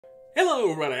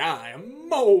Hello everybody, I am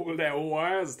Moldy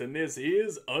West, and this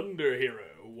is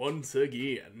Underhero once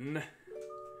again.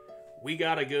 We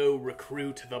gotta go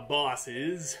recruit the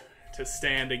bosses to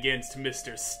stand against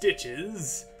Mr.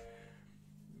 Stitches,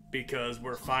 because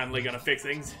we're finally gonna fix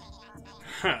things.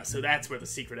 So that's where the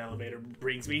secret elevator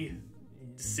brings me.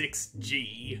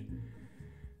 6G.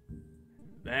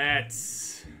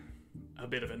 That's a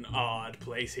bit of an odd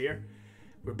place here.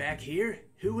 We're back here?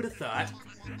 Who would have thought?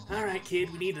 Alright,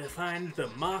 kid, we need to find the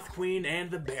Moth Queen and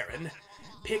the Baron.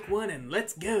 Pick one and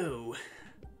let's go.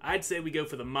 I'd say we go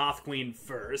for the Moth Queen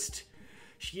first.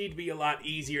 She'd be a lot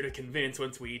easier to convince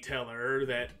once we tell her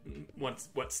that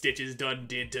what Stitches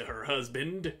did to her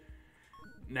husband.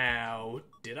 Now,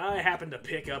 did I happen to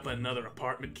pick up another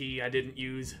apartment key I didn't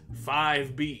use?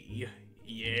 5B.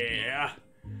 Yeah.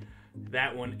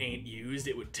 That one ain't used.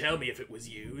 It would tell me if it was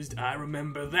used. I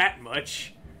remember that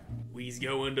much. We's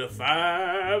going to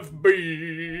 5B,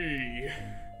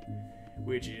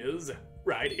 which is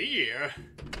right here.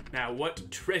 Now,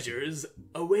 what treasures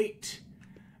await?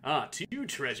 Ah, 2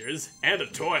 treasures and a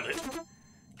toilet.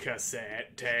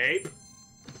 Cassette tape.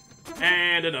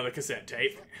 And another cassette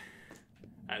tape.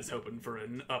 I was hoping for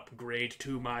an upgrade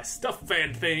to my stuff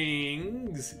and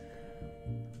things.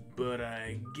 But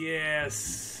I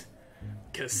guess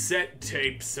cassette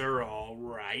tapes are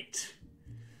alright.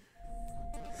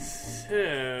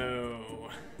 So,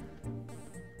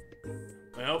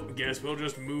 well, guess we'll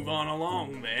just move on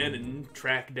along then and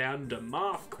track down the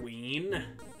Moth Queen.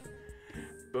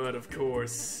 But of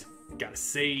course, gotta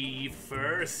save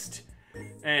first.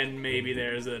 And maybe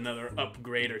there's another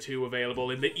upgrade or 2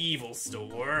 available in the evil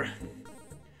store.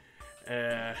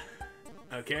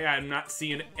 Okay, I'm not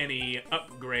seeing any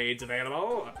upgrades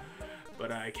available.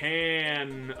 But I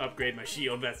can upgrade my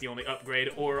shield, that's the only upgrade,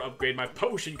 or upgrade my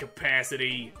potion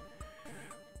capacity.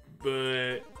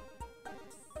 But,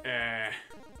 I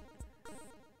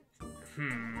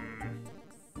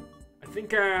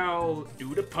think I'll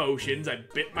do the potions. I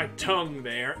bit my tongue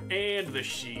there, and the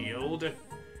shield.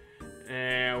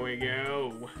 There we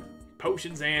go.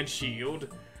 Potions and shield.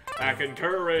 I can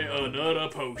carry another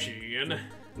potion.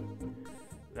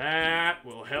 That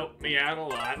will help me out a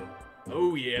lot.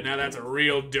 Oh yeah, now that's a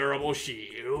real durable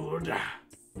shield.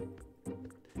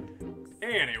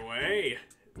 Anyway,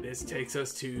 this takes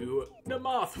us to the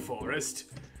Moth Forest.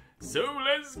 So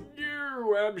let's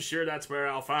go. I'm sure that's where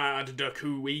I'll find the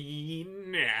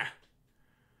Queen.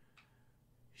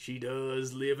 She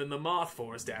does live in the Moth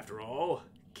Forest after all.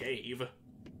 Cave.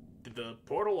 Did the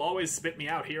portal always spit me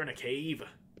out here in a cave?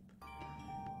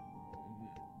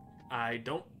 I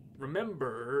don't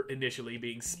remember initially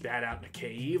being spat out in a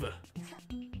cave.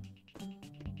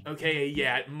 Okay,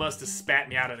 yeah, it must have spat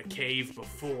me out in a cave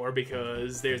before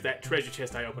because there's that treasure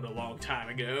chest I opened a long time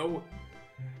ago.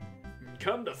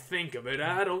 Come to think of it,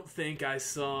 I don't think I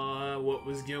saw what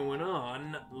was going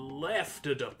on left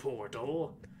of the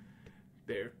portal.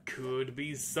 There could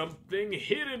be something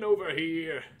hidden over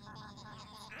here.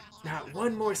 Not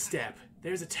one more step.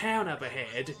 There's a town up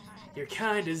ahead. Your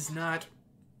kind is not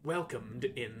welcomed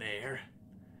in there.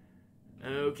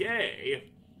 Okay.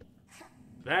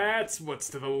 That's what's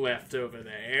to the left over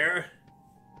there.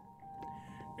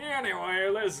 Anyway,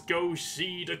 let's go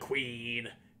see the Queen.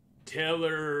 Tell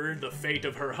her the fate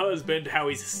of her husband, how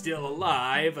he's still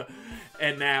alive,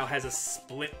 and now has a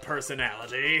split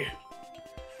personality.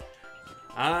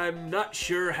 I'm not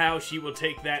sure how she will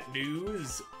take that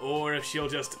news, or if she'll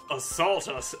just assault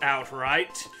us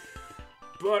outright.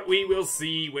 But we will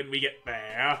see when we get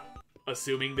there,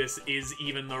 assuming this is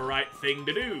even the right thing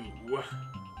to do.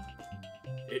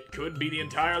 It could be the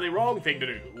entirely wrong thing to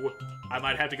do. I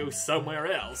might have to go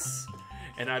somewhere else,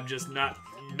 and I'm just not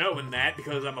knowing that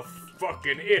because I'm a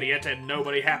fucking idiot and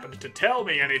nobody happened to tell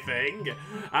me anything.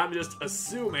 I'm just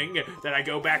assuming that I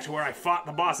go back to where I fought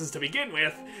the bosses to begin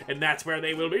with, and that's where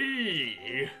they will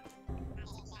be.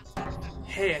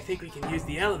 Hey, I think we can use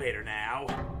the elevator now.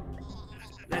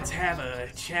 Let's have a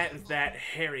chat with that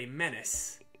hairy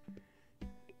menace.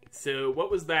 So,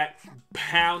 what was that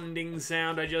pounding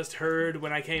sound I just heard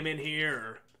when I came in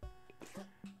here?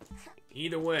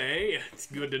 Either way, it's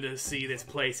good to see this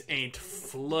place ain't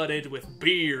flooded with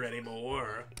beer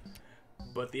anymore.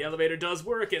 But the elevator does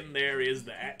work, and there is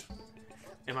that.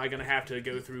 Am I gonna have to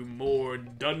go through more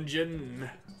dungeon?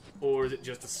 Or is it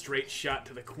just a straight shot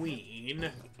to the Queen?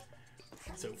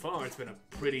 So far, it's been a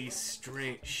pretty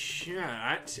straight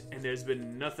shot, and there's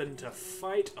been nothing to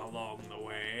fight along the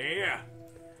way.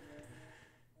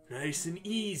 Nice and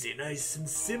easy, nice and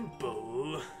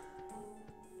simple.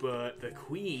 But the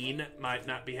Queen might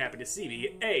not be happy to see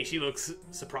me. Hey, she looks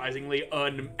surprisingly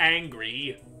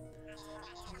unangry.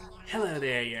 Hello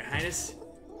there, Your Highness.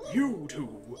 You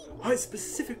two! I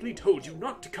specifically told you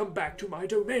not to come back to my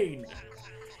domain.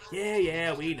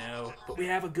 Yeah, we know, but we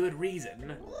have a good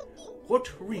reason.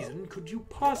 What reason could you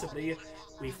possibly...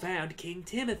 We found King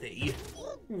Timothy.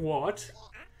 What?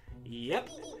 Yep.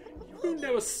 You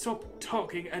never stop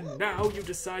talking and now you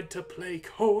decide to play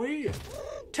coy?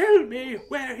 Tell me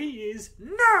where he is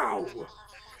now!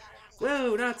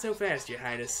 Whoa, not so fast, Your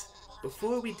Highness.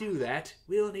 Before we do that,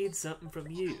 we'll need something from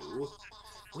you.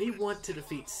 We want to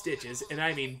defeat Stitches, and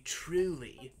I mean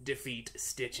truly defeat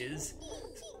Stitches.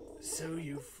 So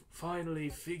you've finally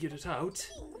figured it out?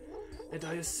 And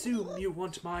I assume you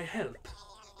want my help.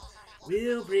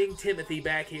 We'll bring Timothy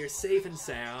back here safe and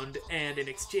sound, and in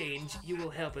exchange, you will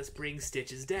help us bring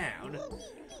Stitches down.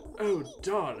 Oh,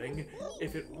 darling,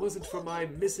 if it wasn't for my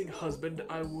missing husband,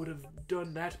 I would have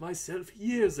done that myself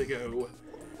years ago.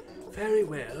 Very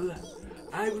well.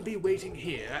 I will be waiting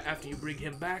here. After you bring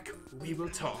him back, we will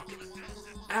talk.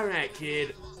 Alright,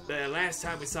 kid. The last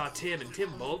time we saw Tim and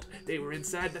Timbolt, they were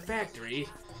inside the factory.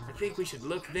 I think we should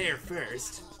look there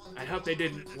first. I hope they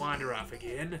didn't wander off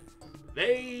again.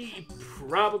 They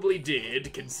probably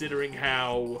did, considering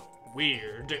how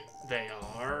weird they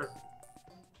are.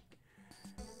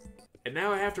 And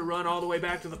now I have to run all the way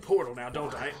back to the portal now,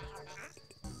 don't I?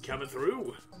 Coming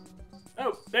through.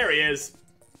 Oh, there he is.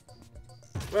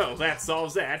 Well, that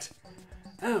solves that.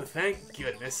 Oh, thank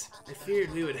goodness. I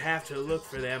feared we would have to look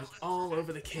for them all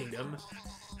over the kingdom.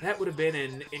 That would have been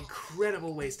an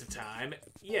incredible waste of time.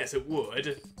 Yes, it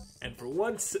would. And for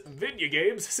once, video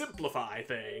games simplify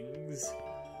things.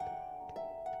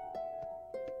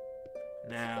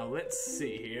 Now, let's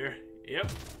see here.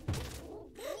 Yep.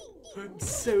 I'm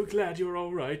so glad you're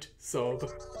alright, Sob.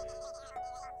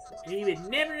 We would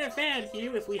never have found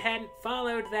you if we hadn't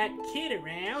followed that kid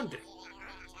around.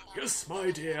 Yes,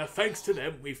 my dear, thanks to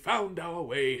them we found our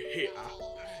way here.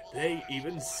 They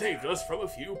even saved us from a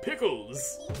few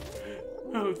pickles.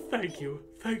 Oh, thank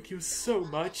you so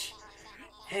much.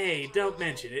 Hey, don't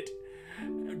mention it.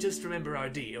 Just remember our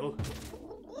deal.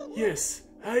 Yes,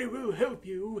 I will help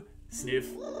you. Sniff.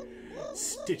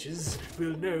 Stitches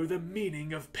will know the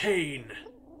meaning of pain.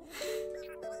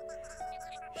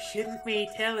 Shouldn't we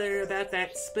tell her about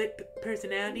that split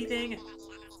personality thing?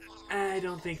 I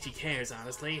don't think she cares,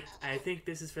 honestly. I think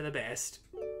this is for the best.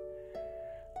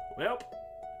 Well,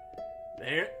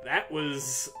 there. That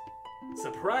was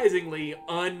surprisingly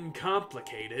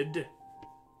uncomplicated.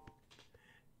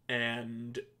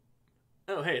 And...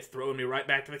 oh, hey, it's throwing me right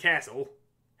back to the castle.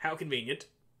 How convenient.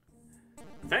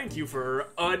 Thank you for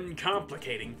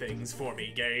uncomplicating things for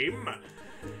me, game.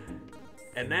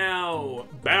 And now,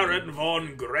 Baron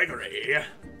von Gregory.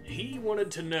 He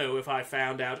wanted to know if I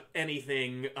found out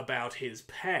anything about his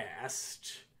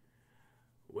past.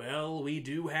 Well, we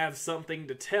do have something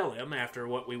to tell him after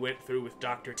what we went through with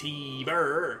Dr. T.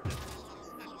 Burr.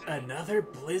 Another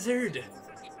blizzard?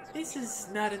 This is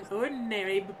not an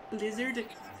ordinary blizzard.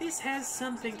 This has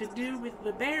something to do with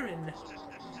the Baron.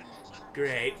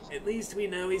 Great, at least we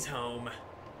know he's home.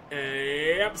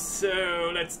 Yep,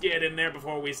 so let's get in there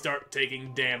before we start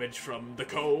taking damage from the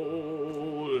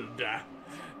cold.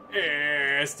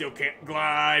 Still can't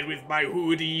glide with my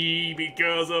hoodie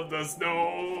because of the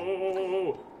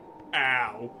snow.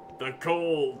 Ow, the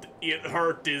cold, it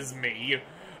hurts me.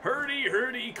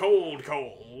 Hurty,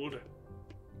 cold.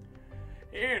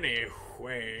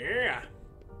 Anyway,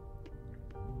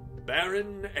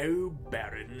 Baron, oh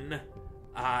Baron,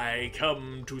 I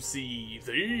come to see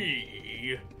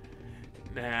thee.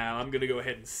 Now, I'm gonna go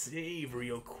ahead and save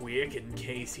real quick in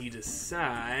case he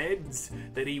decides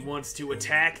that he wants to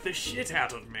attack the shit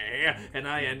out of me, and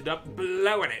I end up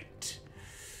blowing it.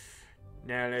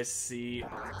 Now, let's see.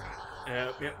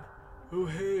 Yep. Oh,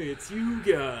 hey, it's you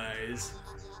guys.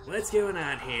 What's going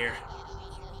on here?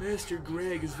 Master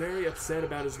Greg is very upset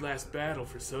about his last battle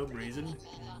for some reason.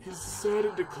 He's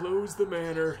decided to close the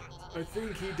manor. I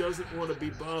think he doesn't want to be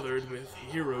bothered with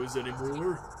heroes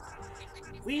anymore.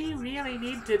 We really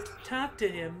need to talk to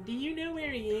him. Do you know where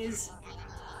he is?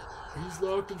 He's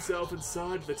locked himself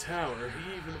inside the tower.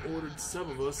 He even ordered some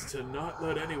of us to not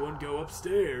let anyone go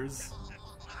upstairs.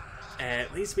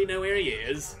 At least we know where he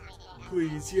is.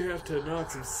 Please, you have to knock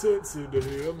some sense into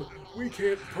him. We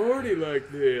can't party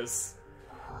like this.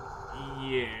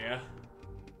 Yeah.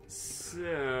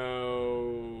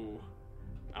 So...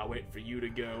 I'll wait for you to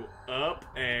go up,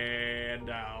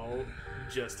 and I'll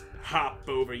just hop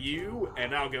over you,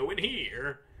 and I'll go in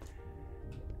here.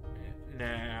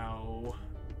 Now...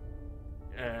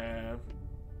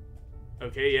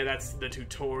 okay, yeah, that's the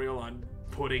tutorial on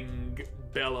putting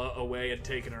Bella away and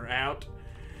taking her out.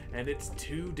 And it's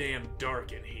too damn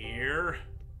dark in here.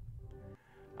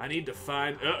 I need to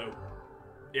find... Uh-oh.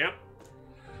 Yep.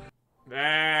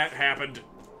 That happened.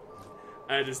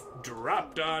 I just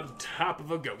dropped on top of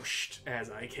a ghost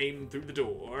as I came through the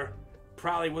door.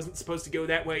 Probably wasn't supposed to go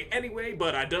that way anyway,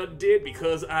 but I done did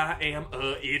because I am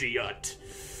a idiot.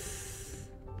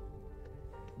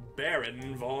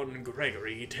 Baron von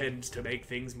Gregory tends to make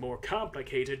things more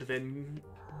complicated than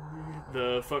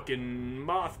the fucking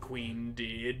Moth Queen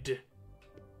did.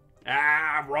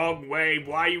 Ah, wrong way.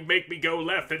 Why you make me go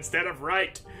left instead of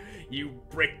right? You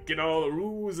breaking all the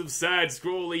rules of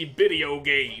side-scrolly video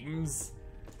games.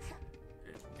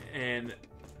 And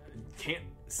can't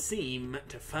seem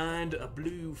to find a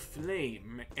blue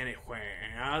flame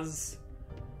anywheres.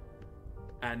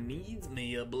 I needs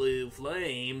me a blue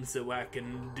flame so I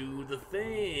can do the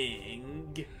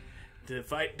thing to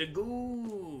fight the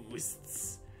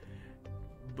ghosts.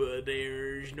 But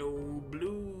there's no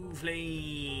blue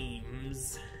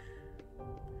flames.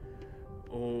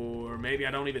 Or maybe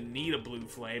I don't even need a blue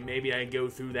flame. Maybe I go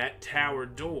through that tower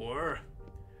door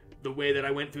the way that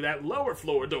I went through that lower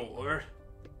floor door.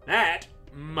 That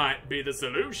might be the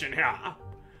solution here.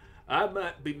 I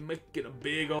might be making a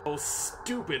big ol'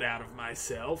 stupid out of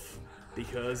myself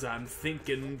because I'm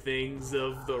thinking things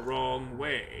of the wrong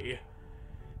way.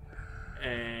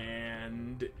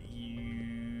 And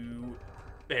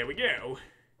there we go.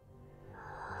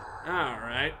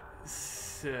 Alright,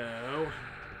 so...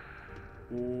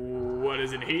 what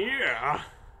is in here?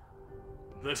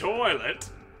 The toilet.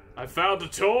 I found a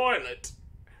toilet.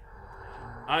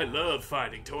 I love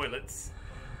finding toilets.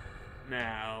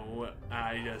 Now,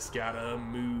 I just gotta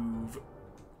move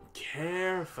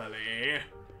carefully.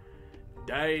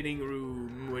 Dining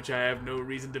room, which I have no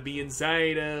reason to be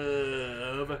inside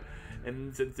of.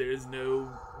 And since there's no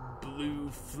blue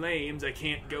flames, I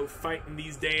can't go fighting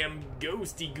these damn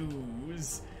ghosty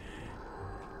goos.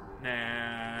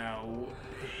 Now,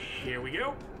 here we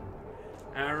go.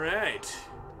 Alright.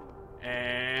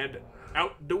 And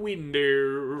out the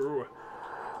window.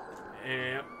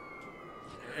 Yep.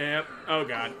 Yep. Oh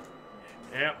god.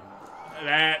 Yep.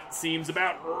 That seems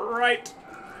about right.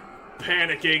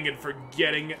 Panicking and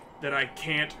forgetting that I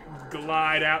can't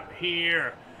glide out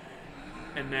here.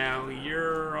 And now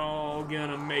you're all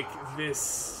gonna make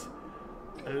this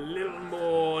a little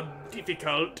more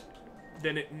difficult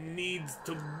than it needs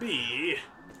to be.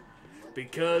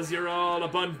 Because you're all a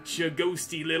bunch of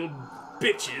ghosty little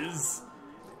bitches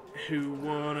who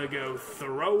wanna go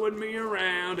throwing me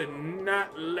around and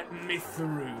not letting me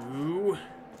through.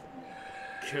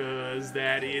 'Cause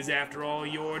that is, after all,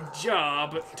 your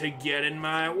job to get in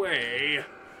my way.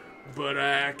 But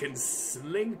I can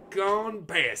slink on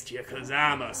past you 'cause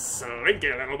I'm a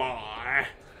slinky little boy.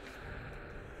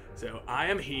 So I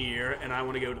am here and I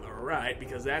want to go to the right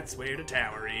because that's where the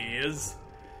tower is.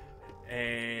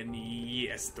 And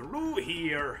yes, through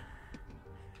here.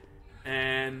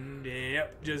 And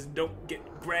yep, just don't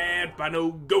get grabbed by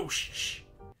no ghosts.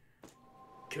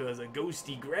 'Cause a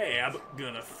ghosty grab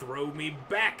gonna throw me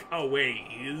back a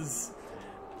ways.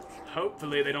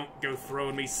 Hopefully they don't go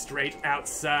throwing me straight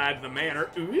outside the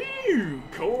manor. Ooh,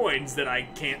 coins that I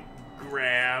can't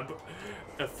grab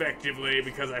effectively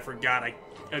because I forgot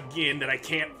again that I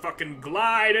can't fucking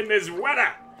glide in this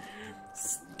weather.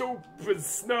 Stupid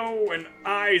snow and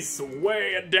ice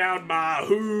weighing down my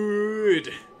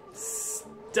hood,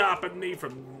 stopping me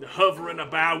from hovering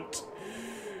about.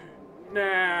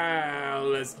 Now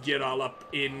let's get all up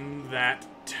in that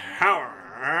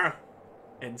tower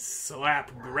and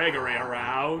slap Gregory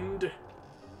around.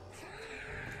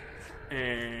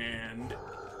 And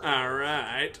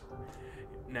alright,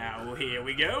 now here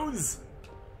we goes.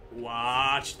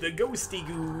 Watch the ghosty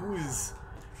goos.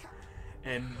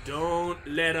 And don't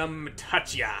let them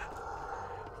touch ya.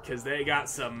 'Cause they got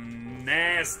some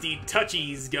nasty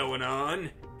touchies going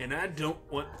on. And I don't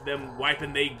want them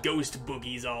wiping they ghost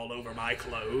boogies all over my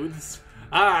clothes.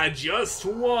 I just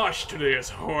washed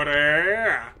this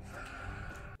hoodie.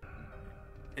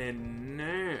 And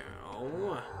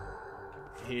now,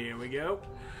 here we go.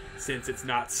 Since it's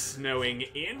not snowing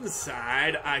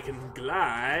inside, I can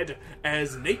glide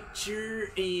as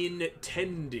nature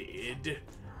intended.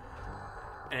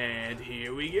 And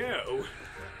here we go.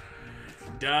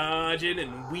 Dodging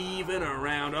and weaving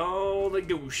around all the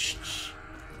ghosts.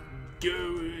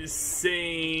 Ghosts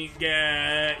ain't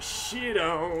got shit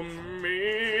on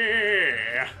me.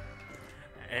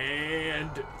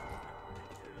 And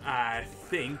I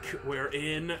think we're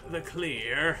in the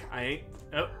clear.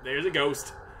 Oh, there's a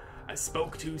ghost. I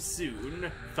spoke too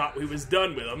soon. Thought we was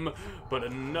done with him, but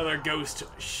another ghost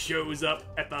shows up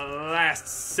at the last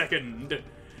second.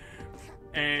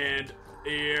 And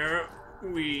here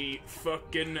we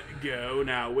fucking go.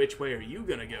 Now, which way are you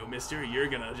gonna go, mister? You're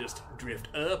gonna just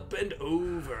drift up and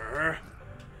over.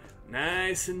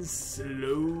 Nice and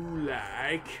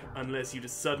slow-like. Unless you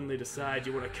just suddenly decide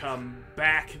you want to come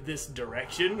back this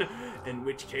direction. In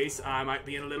which case, I might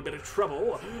be in a little bit of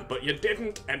trouble. But you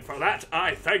didn't, and for that,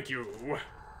 I thank you.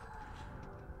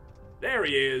 There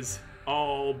he is.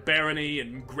 All barony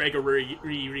and Gregory.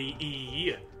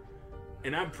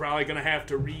 And I'm probably gonna have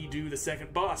to redo the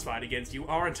second boss fight against you,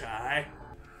 aren't I?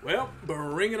 Well,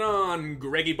 bring it on,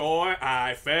 Greggy boy.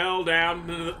 I fell down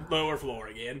to the lower floor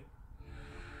again.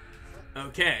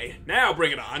 Okay, now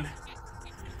bring it on.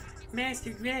 Master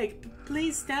Greg,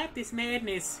 please stop this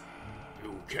madness.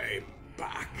 You came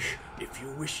back. If you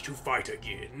wish to fight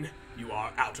again, you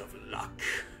are out of luck.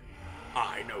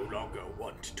 I no longer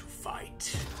want to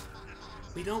fight.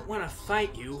 We don't want to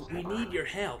fight you. We need your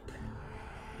help.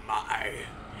 My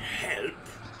help?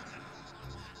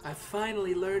 I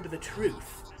finally learned the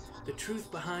truth. The truth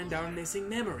behind our missing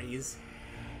memories.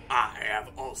 I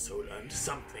have also learned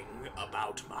something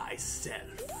about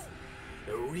myself.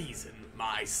 The reason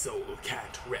my soul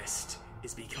can't rest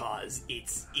is because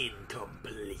it's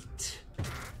incomplete.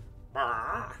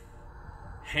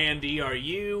 Handy, are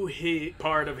you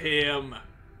part of him?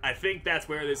 I think that's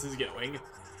where this is going.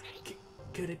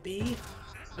 Could it be?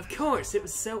 Of course, it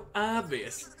was so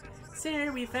obvious.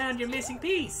 Sir, we found your missing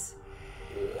piece.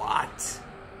 What?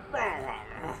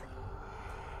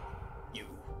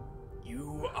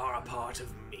 You are a part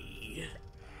of me.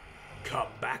 Come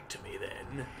back to me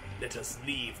then. Let us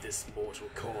leave this mortal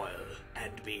coil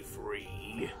and be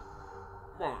free.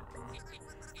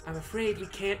 I'm afraid we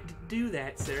can't do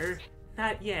that, sir.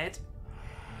 Not yet.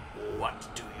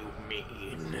 What do you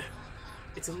mean?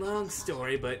 It's a long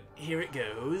story, but here it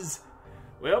goes.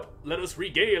 Well, let us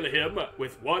regale him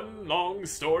with one long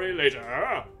story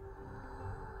later.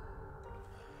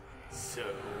 So,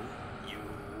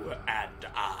 you and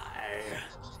I...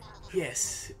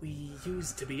 Yes, we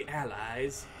used to be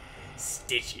allies.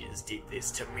 Stitches did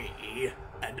this to me,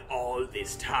 and all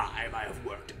this time I have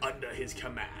worked under his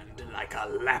command like a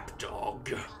lapdog.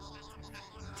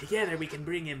 Together we can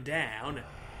bring him down.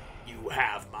 You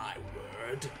have my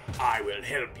word. I will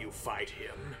help you fight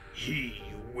him. He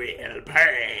will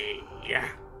pay.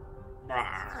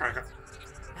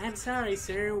 I'm sorry,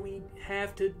 sir. We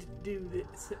have to do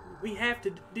this. We have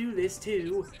to do this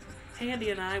too.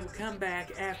 Handy and I will come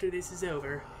back after this is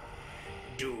over.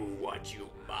 Do what you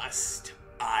must.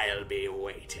 I'll be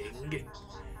waiting.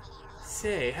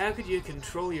 Say, how could you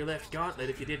control your left gauntlet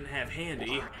if you didn't have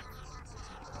Handy?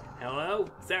 Hello?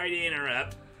 Sorry to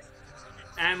interrupt.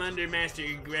 I'm under Master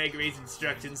Gregory's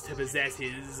instructions to possess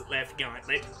his left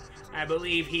gauntlet. I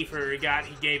believe he forgot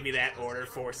he gave me that order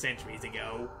 4 centuries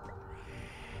ago.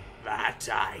 That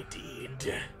I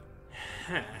did.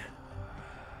 Huh.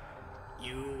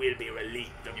 You will be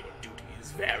relieved of your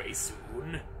duties very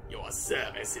soon. Your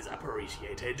service is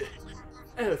appreciated.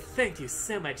 Oh, thank you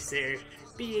so much, sir.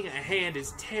 Being a hand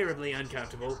is terribly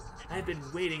uncomfortable. I've been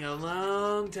waiting a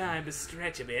long time to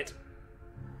stretch a bit.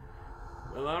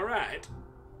 Well, alright.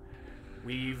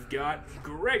 We've got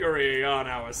Gregory on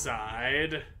our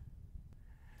side.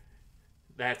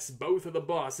 That's both of the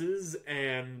bosses,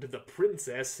 and the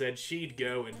princess said she'd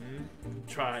go and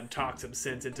try and talk some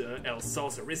sense into El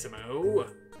Salsarissimo.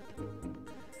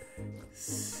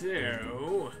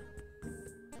 So,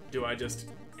 do I just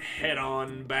head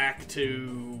on back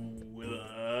to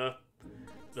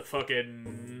the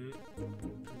fucking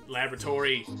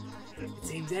laboratory? It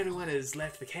seems everyone has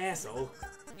left the castle.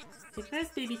 It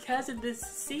must be because of this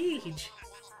siege.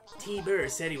 T-Burr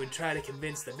said he would try to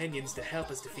convince the minions to help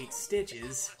us defeat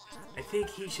Stitches. I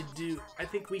think we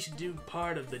should do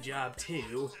part of the job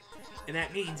too. And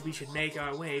that means we should make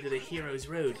our way to the Hero's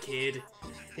Road, kid.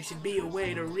 There should be a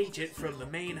way to reach it from the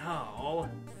main hall.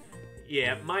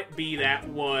 Yeah, it might be that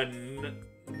one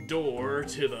door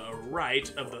to the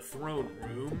right of the throne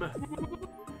room.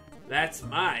 That's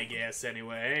my guess,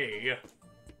 anyway.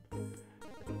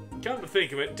 Come to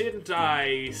think of it, didn't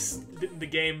the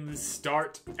game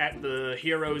start at the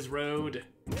Hero's Road?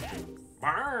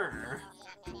 Arr!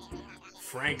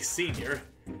 Frank Sr.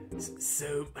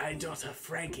 So my daughter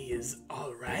Frankie is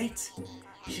alright?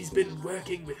 She's been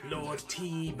working with Lord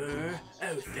T-Burr.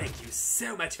 Oh, thank you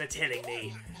so much for telling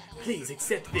me. Please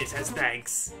accept this as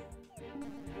thanks.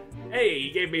 Hey, he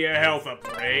gave me a health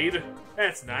upgrade.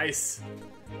 That's nice.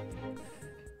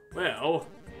 Well,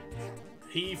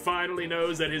 He finally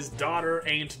knows that his daughter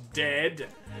ain't dead,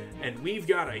 and we've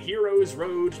got a hero's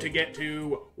road to get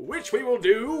to, which we will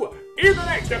do in the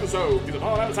next episode, because I'm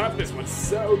all out of time for this one.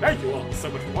 So thank you all so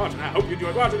much for watching. I hope you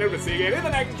enjoyed watching, and we'll see you again in the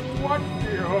next one.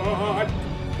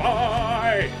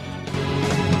 Bye!